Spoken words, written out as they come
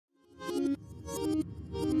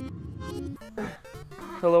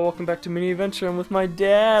Hello, welcome back to Mini Adventure. I'm with my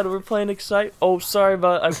dad. We're playing Excite. Oh, sorry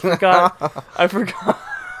about. I forgot. I forgot.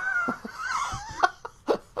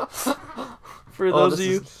 For those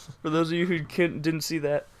of you who didn't see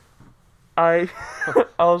that, I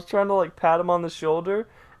was trying to like pat him on the shoulder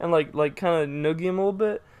and like kind of noogie him a little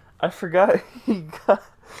bit. I forgot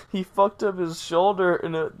he fucked up his shoulder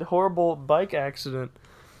in a horrible bike accident,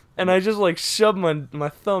 and I just like shoved my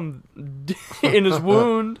thumb in his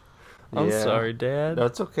wound. I'm sorry, Dad.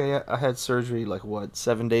 That's okay. I had surgery like what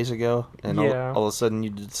 7 days ago, and all of a sudden you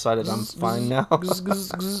decided I'm fine now. I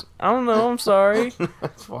don't know. I'm sorry.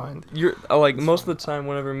 That's fine. You're like most of the time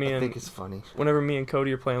whenever me I and think it's funny. Whenever me and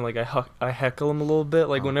Cody are playing, like I heckle him a little bit.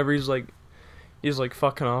 Like whenever he's like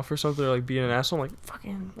fucking off or something, or like being an asshole, I'm like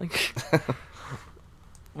fucking like.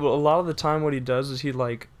 Well, a lot of the time, what he does is he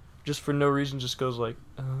like just for no reason just goes like.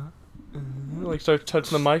 Like starts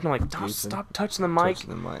touching the mic, and I'm like, don't stop touching the mic. Touching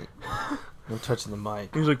the mic. No touching the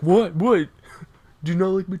mic. He's like, what? Do you not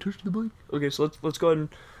like me touching the mic? Okay, so let's go ahead and.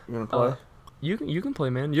 You wanna play? You can play,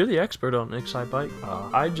 man. You're the expert on Excitebike.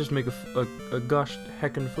 I just make a gosh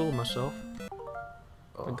heckin' fool of myself.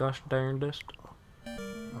 A gosh darndest.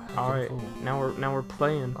 All right, now we're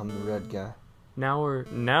playing. I'm the red guy. Now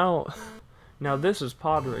this is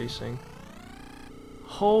pod racing.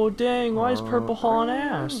 Oh dang! Why is purple hauling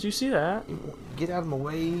ass? Do you see that? Get out of my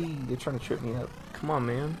way! They're trying to trip me up. Come on,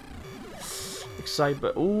 man.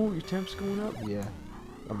 Excitebike. Ooh, your temp's going up. Yeah,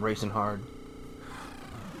 I'm racing hard.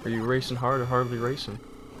 Are you racing hard or hardly racing?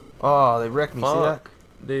 Oh, they wrecked me. Fuck.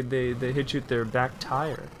 See that? They hit you with their back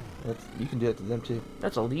tire. You can do that to them too.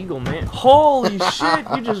 That's illegal, man. Holy shit!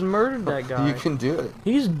 You just murdered that guy. You can do it.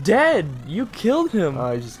 He's dead. You killed him.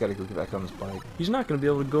 He's just gotta go get back on his bike. He's not gonna be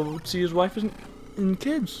able to go see his wife and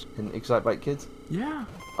kids. And Excitebike kids? Yeah.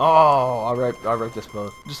 Oh, I wrecked us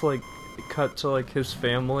both. Just like cut to like his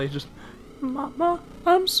family. Just, Mama,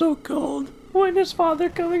 I'm so cold. When is Father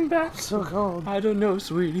coming back? So cold. I don't know,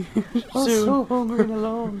 sweetie. I'm so hungry and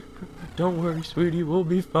alone. Don't worry, sweetie. We'll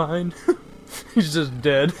be fine. He's just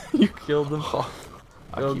dead. You killed him.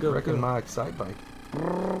 I keep wrecking my Excitebike.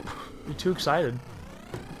 You're too excited.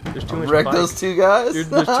 There's too much wreck bike. Those two guys?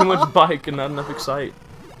 There's too much bike and not enough Excite.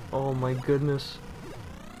 Oh my goodness.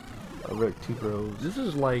 I wrecked two bros. This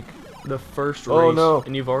is like the first race,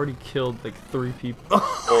 and you've already killed like 3 people.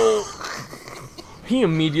 He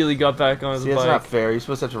immediately got back on his bike. That's not fair. You're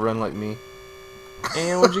supposed to have to run like me.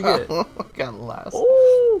 And what'd you get? I got last.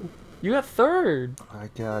 Oh, you got 3rd. I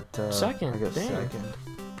got second. I got second.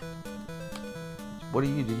 What do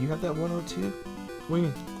you do? You have that 102?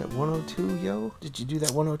 Wait. That 102, yo? Did you do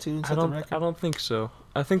that 102 and set the record? I don't think so.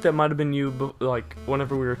 I think that might have been you, like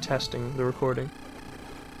whenever we were testing the recording.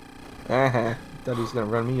 Thought he was gonna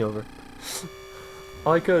run me over. I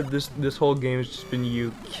like how this whole game has just been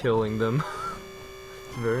you killing them.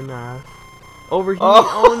 Very nice. Overheat.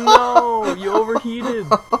 Oh no! You overheated.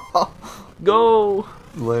 Go.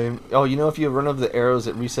 Lame. Oh, you know if you run over the arrows,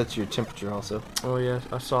 it resets your temperature also. Oh yeah,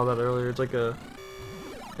 I saw that earlier. It's like a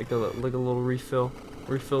little refill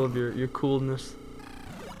of your coolness.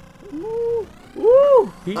 Woo!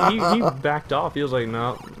 Woo! He backed off. He was like,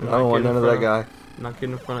 no. I don't want none of that guy. Not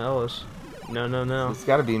getting in front of Ellis. No. It's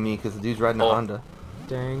got to be me because the dude's riding a Honda.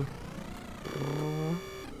 Dang.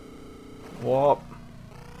 Whoop.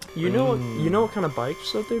 You know what kind of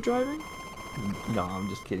bikes that they're driving? No, I'm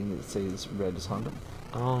just kidding. It says red is Honda.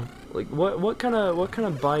 Oh, like what kind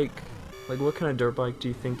of bike, like what kind of dirt bike do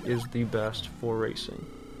you think is the best for racing?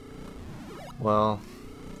 Well,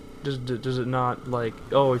 does it not like,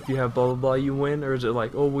 oh, if you have blah blah blah you win, or is it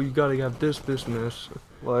like, oh well you gotta have this and this?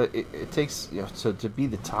 Well, it takes, you know, so to be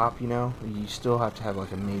the top, you know, you still have to have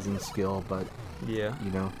like amazing skill, but yeah,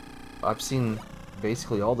 you know, I've seen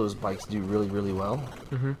basically all those bikes do really well.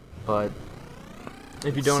 But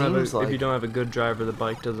if you don't have a good driver, the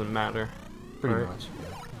bike doesn't matter. Pretty much.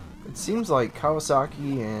 It seems like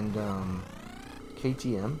Kawasaki and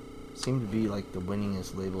KTM seem to be like the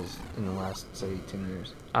winningest labels in the last, say, 10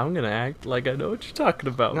 years. I'm gonna act like I know what you're talking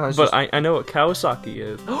about, no, but I know what Kawasaki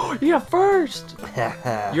is. Oh, you got first!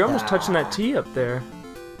 You're almost touching that T up there.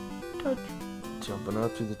 Touch. Jumping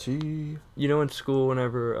up to the T. You know, in school,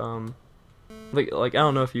 whenever like I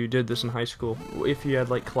don't know if you did this in high school, if you had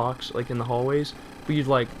like clocks like in the hallways, but you'd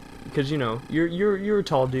like, because you know you're a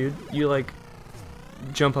tall dude, you like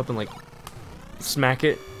jump up and like smack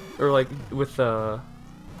it, or like with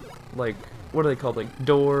like what are they called, like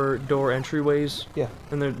door entryways? Yeah.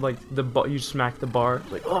 And they're like you smack the bar,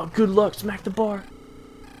 like, oh good luck, smack the bar.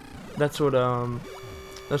 That's what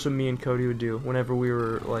me and Cody would do whenever we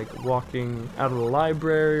were like walking out of the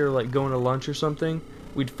library or like going to lunch or something.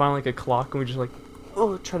 We'd find like a clock and we just like,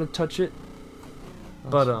 oh, try to touch it,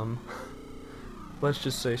 But let's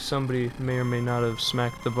just say somebody may or may not have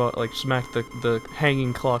smacked the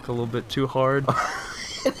hanging clock a little bit too hard,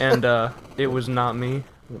 and it was not me.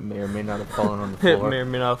 It may or may not have fallen on the It floor. may or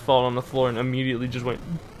may not have fallen on the floor and immediately just went.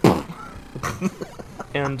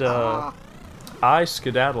 And I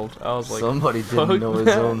skedaddled. I was like, somebody fuck didn't know his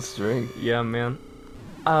that. own strength. Yeah, man.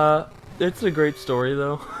 It's a great story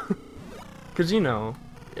though, cause you know,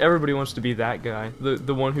 everybody wants to be that guy,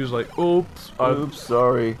 the one who's like, oops,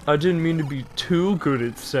 Sorry. I didn't mean to be too good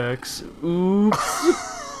at sex. Oops.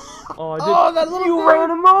 Oh, Oh, that little you guy. ran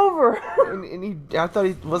him over. And I thought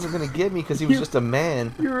he wasn't gonna get me because he was just a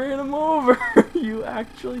man. You ran him over. You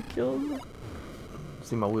actually killed him.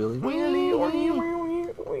 See my wheelie?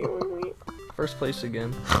 First place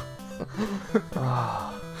again.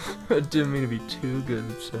 I didn't mean to be too good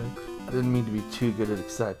at sex. I didn't mean to be too good at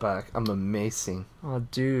Excitebike. I'm amazing. Oh,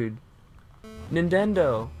 dude.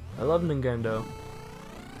 Nintendo. I love Nintendo.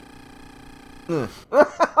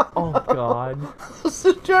 Oh, God. I was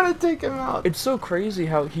trying to take him out. It's so crazy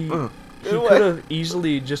how he Get could away. have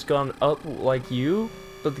easily just gone up like you,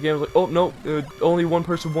 but the game was like, oh, no, only one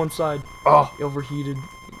person, one side. Oh, Overheated.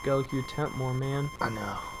 You gotta look at your temp more, man. I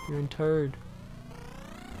know. You're in turd.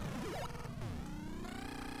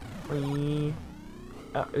 I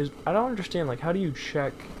don't understand, like, how do you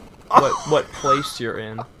check what place you're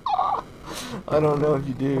in? I don't know if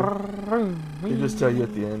you do. They just tell you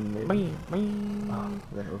at the end. Maybe. Oh,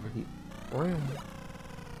 that overheat.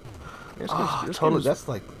 Oh, totally. That's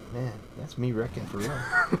like, man, that's me wrecking for real.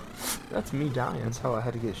 That's me dying. That's how I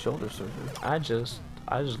had to get shoulder surgery. I just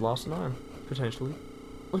lost an arm, potentially.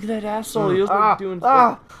 Look at that asshole. He was like doing Too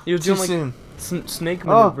like soon. snake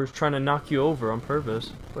maneuvers, trying to knock you over on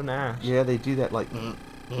purpose. What an ass. Yeah, they do that like.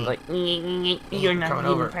 Like, you're not Coming getting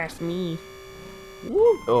over. past me.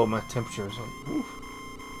 Woo. Oh, my temperature is like. Woo.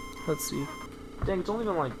 Let's see. Dang, it's only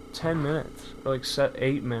been like 10 minutes. Or like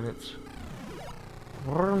 8 minutes. This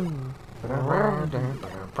is my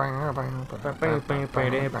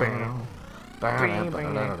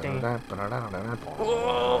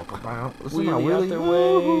wheelie. Out their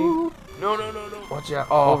way. No. Watch out.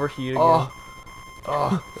 Oh, Overheat again.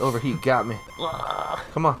 Oh, overheat got me.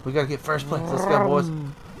 Come on, we gotta get first place. Let's go, boys.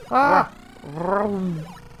 Ah!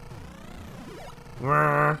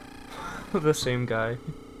 The same guy.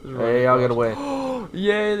 Hey, I'll get away.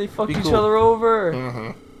 Yay, they fucked Be each cool. other over.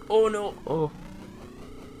 Mhm. Oh no. Oh.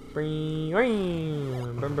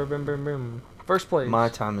 First place. My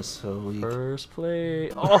time is so weak. First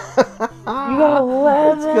place. Oh. You got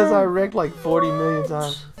 11. It's because I wrecked like 40 million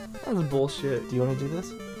times. That's bullshit. Do you want to do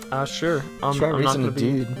this? Sure. Try I'm not racing gonna a be.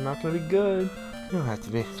 dude. I'm not gonna be good. You don't have to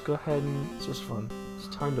be. Let's go ahead and. It's just fun. It's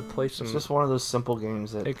time to play some. It's just one of those simple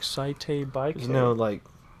games that Excitebike. there's no like.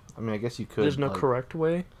 I mean, I guess you could. There's no like, correct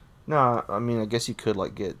way. No, I mean, I guess you could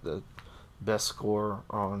like get the best score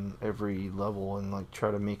on every level and like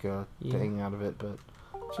try to make a thing out of it, but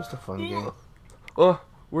it's just a fun game. Oh,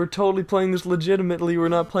 we're totally playing this legitimately. We're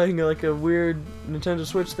not playing like a weird Nintendo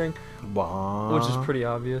Switch thing, which is pretty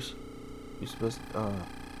obvious. You're supposed to,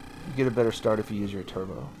 you get a better start if you use your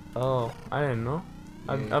turbo. Oh, I didn't know.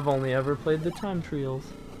 Yeah. I've only ever played the time trials.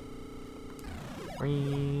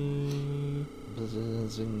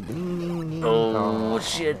 Oh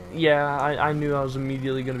shit! Yeah, I knew I was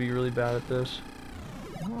immediately gonna be really bad at this.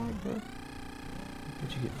 Alright, good.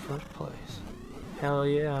 But you get first place. Hell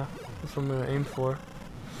yeah, that's what I'm gonna aim for.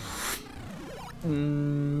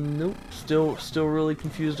 Nope. Still really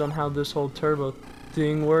confused on how this whole turbo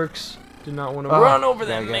thing works. Did not want to run over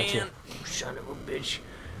that I got man. Son of a bitch.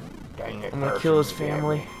 Dang it, I'm gonna kill his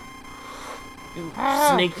family. You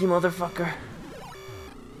snaky motherfucker.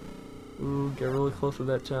 Ooh, get really close with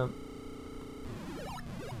that temp.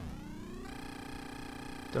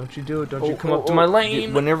 Don't you do it. Don't you come up to my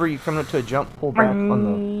lane. Whenever you come up to a jump, pull back on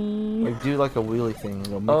the... Like, do like a wheelie thing.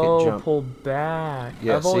 It'll make it jump. Pull back.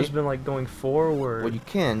 Yeah, I've always see? been like going forward. Well, you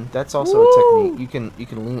can. That's also a technique. You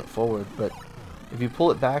can lean it forward, but if you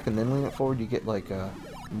pull it back and then lean it forward, you get like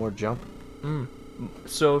more jump.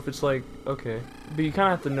 So if it's like, okay. But you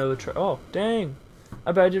kind of have to know the oh, dang.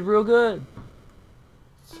 I bet I did real good.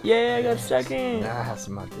 Yeah, I got second. That's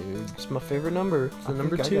my dude. It's my favorite number. It's the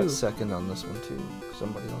number 2. I got second on this one too.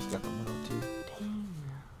 Somebody else got the 102. Dang.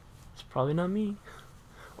 It's probably not me.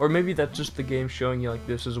 Or maybe that's just the game showing you like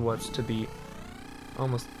this is what's to beat.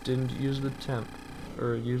 Almost didn't use the temp.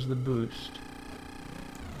 Or use the boost.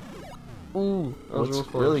 Ooh, that was real What's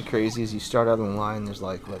close. really crazy is you start out on the line, there's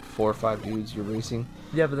like, what, 4 or 5 dudes you're racing?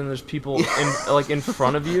 Yeah, but then there's people in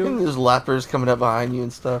front of you. And there's lappers coming up behind you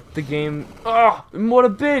and stuff. The game. Oh, what a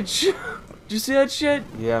bitch! Did you see that shit?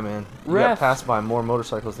 Yeah, man. You Ref. got passed by more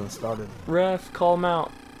motorcycles than started. Ref, call him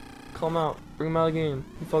out. Call him out. Bring him out of the game.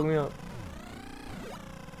 He fucked me up.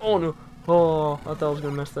 Oh no. Oh, I thought I was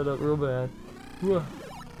gonna mess that up real bad.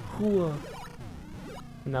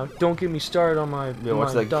 Now, don't get me started on my,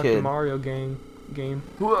 my Dr. Mario game.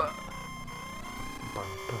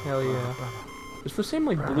 Hell yeah. It's the same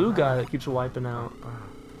like blue guy that keeps wiping out.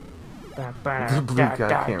 The blue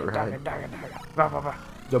guy can't ride.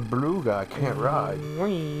 The blue guy can't ride.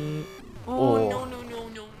 Oh,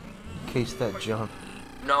 no. Case that jump.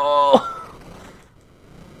 No!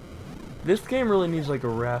 This game really needs like a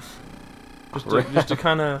ref. Just to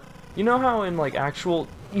kind of... You know how in like actual...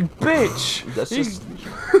 You bitch!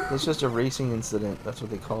 That's just a racing incident. That's what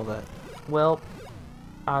they call that. Well,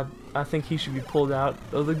 I think he should be pulled out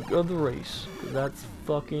of the race. 'Cause that's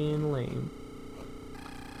fucking lame.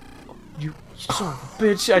 You son of a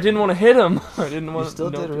bitch! I didn't want to hit him. I didn't want. You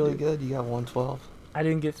still did really good. You got 112. I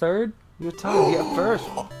didn't get third. You're tied. You got first.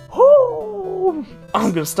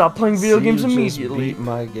 I'm gonna stop playing video games immediately. Just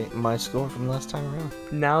beat my score from last time around.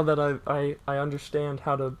 Now that I understand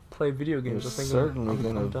how to play video games, You're I think certainly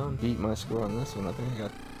I'm done. beat my score on this one. I think I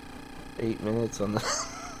got 8 minutes on the.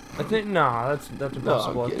 I think that's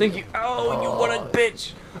impossible. No, Thank you. Oh, you what a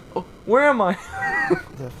bitch! Oh, where am I?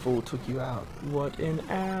 That fool took you out. What an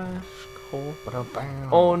asshole!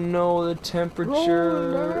 Ba-da-bam. Oh no, the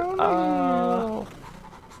temperature.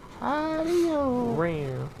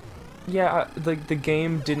 Ram. Yeah, the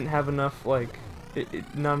game didn't have enough like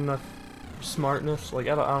not enough smartness. Like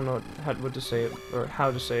I don't know what to say it or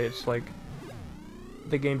how to say it. It's like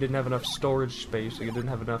the game didn't have enough storage space. Like it didn't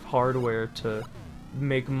have enough hardware to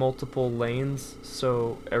make multiple lanes,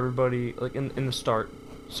 so everybody like in the start,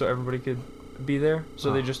 so everybody could be there.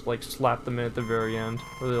 So they just like slapped them in at the very end,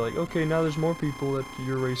 where they're like, okay, now there's more people that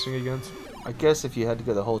you're racing against. I guess if you had to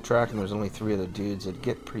go the whole track and there's only 3 other dudes, it'd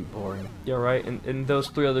get pretty boring. Yeah, right. And those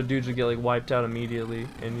 3 other dudes would get like wiped out immediately,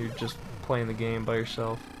 and you're just playing the game by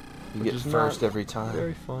yourself. You get first every time.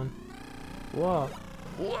 Very fun. Wow.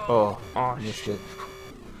 Oh, missed it.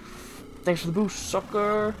 Thanks for the boost,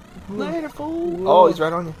 sucker. Later, fool. Whoa. Oh, he's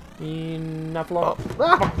right on you. Not for long.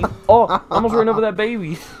 Oh, almost ran over that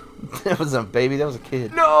baby. That wasn't a baby, that was a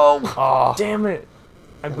kid. No! Oh, damn it.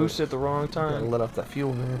 I boosted at the wrong time. Gotta let off that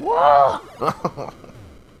fuel, man. Whoa!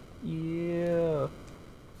 Yeah.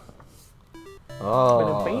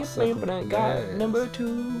 Oh, got number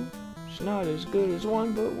 2. It's not as good as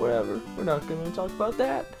 1, but whatever. We're not gonna talk about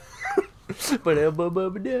that. But there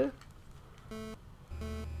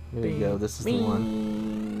you go, this is the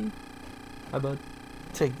one. Hi, bud.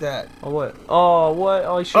 Take that. Oh, what? Oh, what?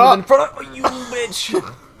 Oh, he should have been in front of you, bitch!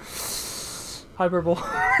 Hi, Purple.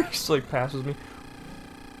 He just, like, passes me.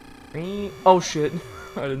 Oh, shit.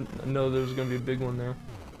 I didn't know there was gonna be a big one there.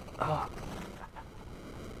 Ah.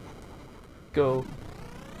 Go.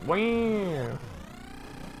 Wham!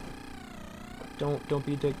 Don't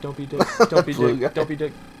be a dick, don't be a dick, don't be a dick, don't be a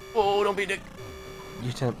dick. Oh, don't be a dick.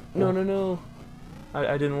 You temp. No.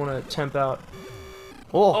 I didn't want to temp out.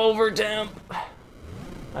 Oh. Over temp.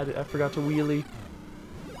 I forgot to wheelie.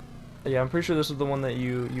 Yeah, I'm pretty sure this is the one that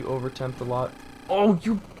you over temped a lot. Oh,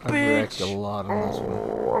 you bitch! I wrecked a lot on this one.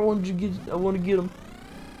 I want to get him.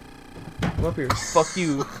 Come up here. Fuck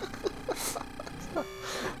you.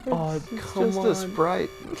 Oh, come on. Just a Sprite.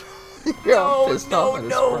 No,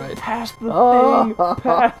 Past the thing.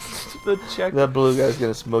 Past the check. That blue guy's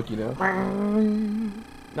gonna smoke you now.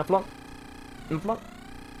 Now flunk.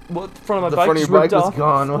 What? The front of my the bike front of your bike was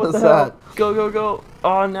gone. What was that? Go.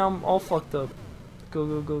 Oh, now I'm all fucked up.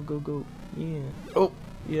 Go. Yeah. Oh.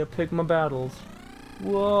 Yeah, pick my battles.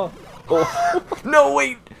 Whoa. Oh. No,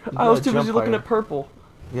 wait. I was too busy looking at purple.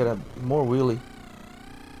 You had a more wheelie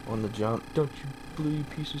on the jump. Don't you blue, you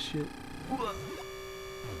piece of shit.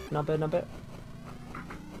 Not bad.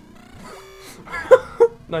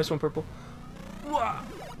 Nice one, purple. Oh,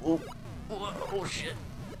 shit.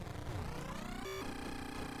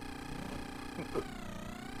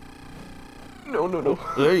 No.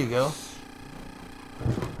 There you go.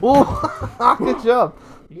 Oh, good job.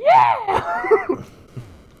 Yeah.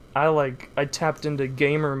 I tapped into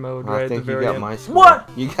gamer mode right at the very end. My score. What?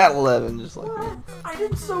 You got 11, just like me. I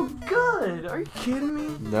did so good. Are you kidding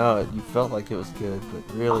me? No, you felt like it was good, but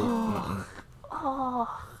really,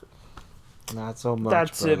 not so much.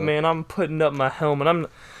 That's brother. it, man. I'm putting up my helmet.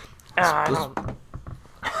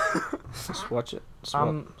 Just watch it.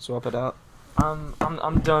 Swap it out. I'm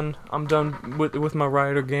done. I'm done with my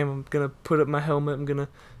rider game. I'm gonna put up my helmet. I'm gonna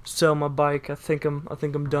sell my bike. I think I'm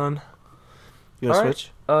done. You wanna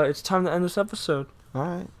switch? It's time to end this episode. All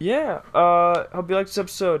right. Yeah. Hope you liked this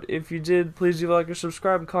episode. If you did, please leave a like or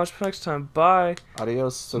subscribe and call us next time. Bye.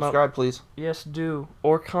 Adios. Subscribe, please. Yes, do.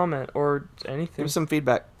 Or comment or anything. Give me some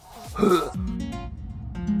feedback.